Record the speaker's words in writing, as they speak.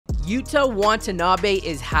Yuta Watanabe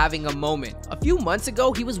is having a moment. A few months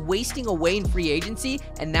ago, he was wasting away in free agency,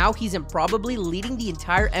 and now he's improbably leading the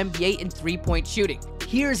entire NBA in three-point shooting.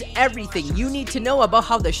 Here's everything you need to know about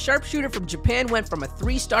how the sharpshooter from Japan went from a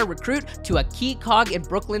 3-star recruit to a key cog in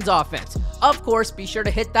Brooklyn's offense. Of course, be sure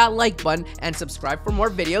to hit that like button and subscribe for more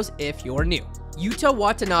videos if you're new. Yuta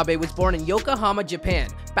Watanabe was born in Yokohama, Japan.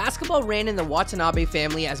 Basketball ran in the Watanabe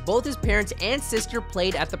family as both his parents and sister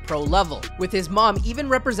played at the pro level, with his mom even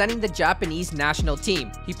representing the Japanese national team.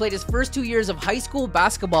 He played his first 2 years of high school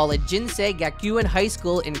basketball at Jinsei Gakuen High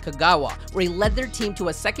School in Kagawa, where he led their team to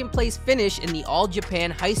a second-place finish in the All-Japan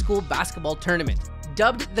High School Basketball Tournament.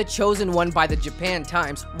 Dubbed the Chosen One by the Japan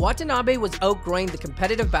Times, Watanabe was outgrowing the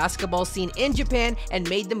competitive basketball scene in Japan and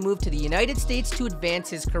made the move to the United States to advance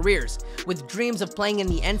his careers. With dreams of playing in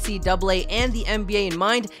the NCAA and the NBA in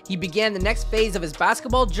mind, he began the next phase of his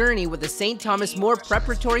basketball journey with the St. Thomas More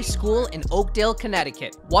Preparatory School in Oakdale,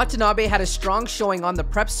 Connecticut. Watanabe had a strong showing on the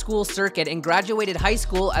prep school circuit and graduated high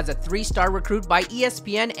school as a 3-star recruit by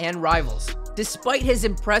ESPN and Rivals. Despite his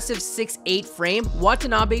impressive 6'8" frame,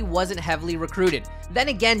 Watanabe wasn't heavily recruited. Then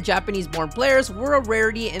again, Japanese-born players were a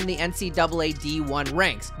rarity in the NCAA D1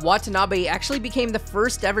 ranks. Watanabe actually became the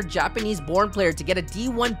first ever Japanese-born player to get a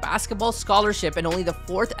D1 basketball scholarship and only the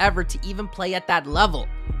 4th ever to even play at that level.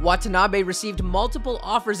 Watanabe received multiple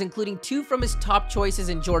offers, including 2 from his top choices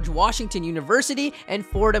in George Washington University and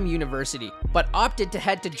Fordham University, but opted to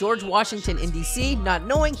head to George Washington in DC, not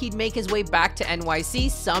knowing he'd make his way back to NYC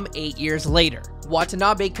some 8 years later.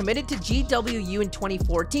 Watanabe committed to GWU in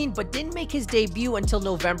 2014, but didn't make his debut until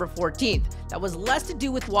November 14th. That was less to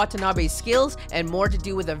do with Watanabe's skills and more to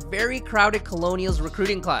do with a very crowded Colonials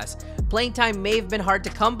recruiting class. Playing time may have been hard to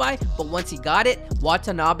come by, but once he got it,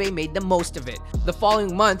 Watanabe made the most of it. The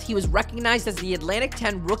following month, he was recognized as the Atlantic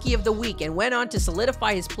 10 Rookie of the Week and went on to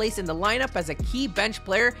solidify his place in the lineup as a key bench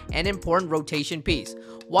player and important rotation piece.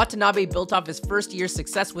 Watanabe built off his first year's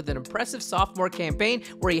success with an impressive sophomore campaign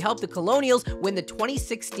where he helped the Colonials win the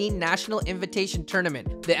 2016 National Invitation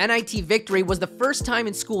Tournament. The NIT victory was the first time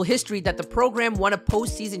in school history that the program won a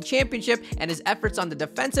postseason championship, and his efforts on the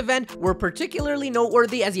defensive end were particularly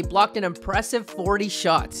noteworthy as he blocked an impressive 40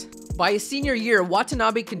 shots. By his senior year,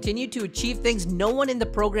 Watanabe continued to achieve things no one in the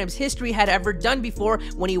program's history had ever done before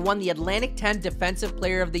when he won the Atlantic 10 Defensive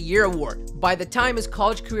Player of the Year award. By the time his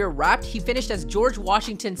college career wrapped, he finished as George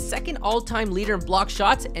Washington's second all-time leader in block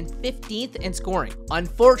shots and 15th in scoring.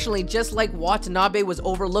 Unfortunately, just like Watanabe was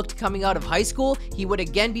overlooked coming out of high school, he would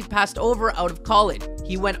again be passed over out of college.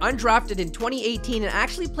 He went undrafted in 2018 and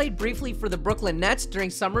actually played briefly for the Brooklyn Nets during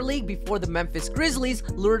Summer League before the Memphis Grizzlies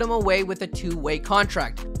lured him away with a 2-way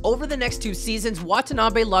contract. Over the next 2 seasons,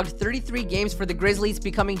 Watanabe logged 33 games for the Grizzlies,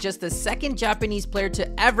 becoming just the second Japanese player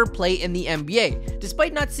to ever play in the NBA.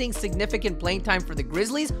 Despite not seeing significant playing time for the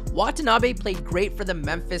Grizzlies, Watanabe played great for the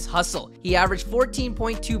Memphis Hustle. He averaged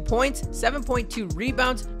 14.2 points, 7.2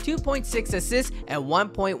 rebounds, 2.6 assists, and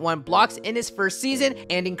 1.1 blocks in his first season,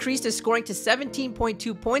 and increased his scoring to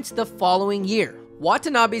 17.2 points the following year.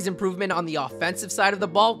 Watanabe's improvement on the offensive side of the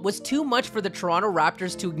ball was too much for the Toronto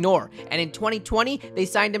Raptors to ignore, and in 2020, they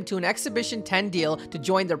signed him to an Exhibition 10 deal to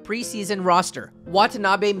join their preseason roster.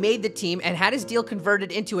 Watanabe made the team and had his deal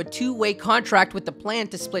converted into a 2-way contract with the plan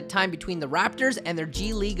to split time between the Raptors and their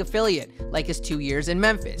G League affiliate, like his 2 years in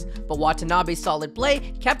Memphis. But Watanabe's solid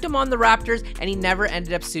play kept him on the Raptors, and he never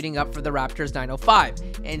ended up suiting up for the Raptors 905.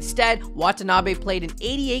 Instead, Watanabe played in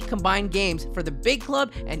 88 combined games for the big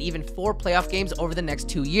club and even 4 playoff games over the next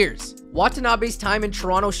 2 years. Watanabe's time in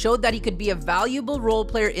Toronto showed that he could be a valuable role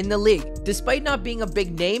player in the league. Despite not being a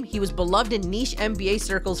big name, he was beloved in niche NBA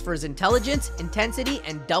circles for his intelligence, intensity,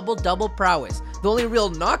 and double-double prowess. The only real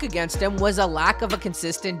knock against him was a lack of a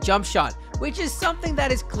consistent jump shot, which is something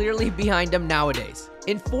that is clearly behind him nowadays.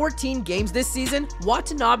 In 14 games this season,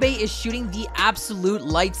 Watanabe is shooting the absolute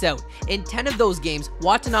lights out. In 10 of those games,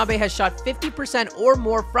 Watanabe has shot 50% or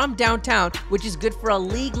more from downtown, which is good for a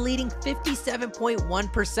league-leading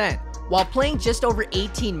 57.1%. While playing just over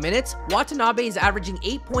 18 minutes, Watanabe is averaging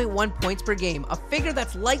 8.1 points per game, a figure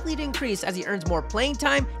that's likely to increase as he earns more playing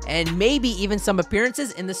time and maybe even some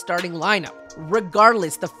appearances in the starting lineup.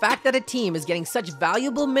 Regardless, the fact that a team is getting such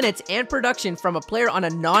valuable minutes and production from a player on a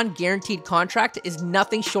non-guaranteed contract is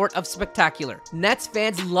nothing short of spectacular. Nets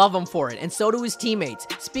fans love him for it, and so do his teammates.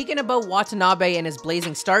 Speaking about Watanabe and his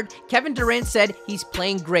blazing start, Kevin Durant said he's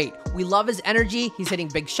playing great. We love his energy, he's hitting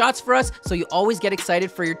big shots for us, so you always get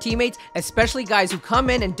excited for your teammates, especially guys who come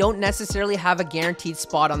in and don't necessarily have a guaranteed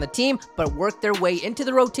spot on the team, but work their way into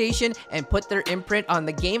the rotation and put their imprint on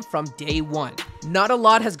the game from day one. Not a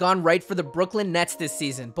lot has gone right for the Brooklyn Nets this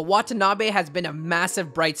season, but Watanabe has been a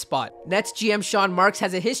massive bright spot. Nets GM Sean Marks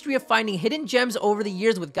has a history of finding hidden gems over the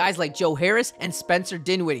years with guys like Joe Harris and Spencer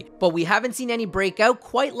Dinwiddie, but we haven't seen any breakout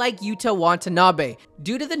quite like Yuta Watanabe.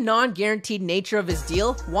 Due to the non-guaranteed nature of his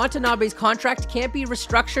deal, Watanabe's contract can't be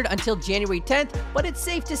restructured until January 10th, but it's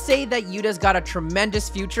safe to say that Yuta's got a tremendous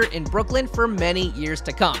future in Brooklyn for many years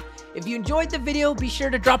to come. If you enjoyed the video, be sure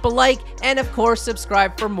to drop a like and of course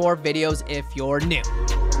subscribe for more videos if you're new.